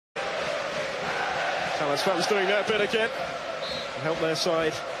Palace fans doing their bit again. Help their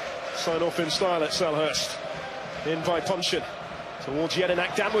side sign off in style at Selhurst. In by Punchin. Towards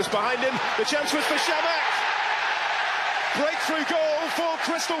Jedinak. Dan was behind him. The chance was for Chamakh. Breakthrough goal for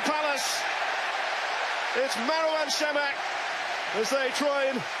Crystal Palace. It's Marouane Chamakh as they try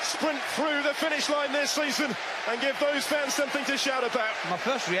and sprint through the finish line this season and give those fans something to shout about. My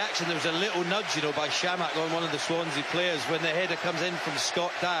first reaction, there was a little nudge, you know, by Chamakh on one of the Swansea players when the header comes in from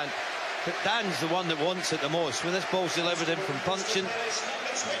Scott Dan. But Dan's the one that wants it the most. When this ball's delivered in from Punchin,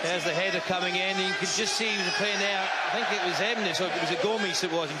 there's the header coming in, and you can just see the play there. I think it was Emnes, or it was a Gomes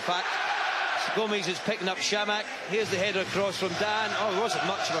it was, in fact. So Gomes is picking up Chamakh. Here's the header across from Dan. Oh, it wasn't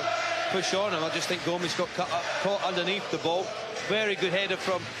much of a push on him. I just think Gomes got caught underneath the ball. Very good header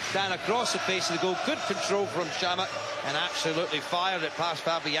from Dan across the face of the goal. Good control from Chamakh, and absolutely fired it past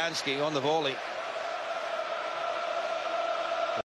Fabianski on the volley.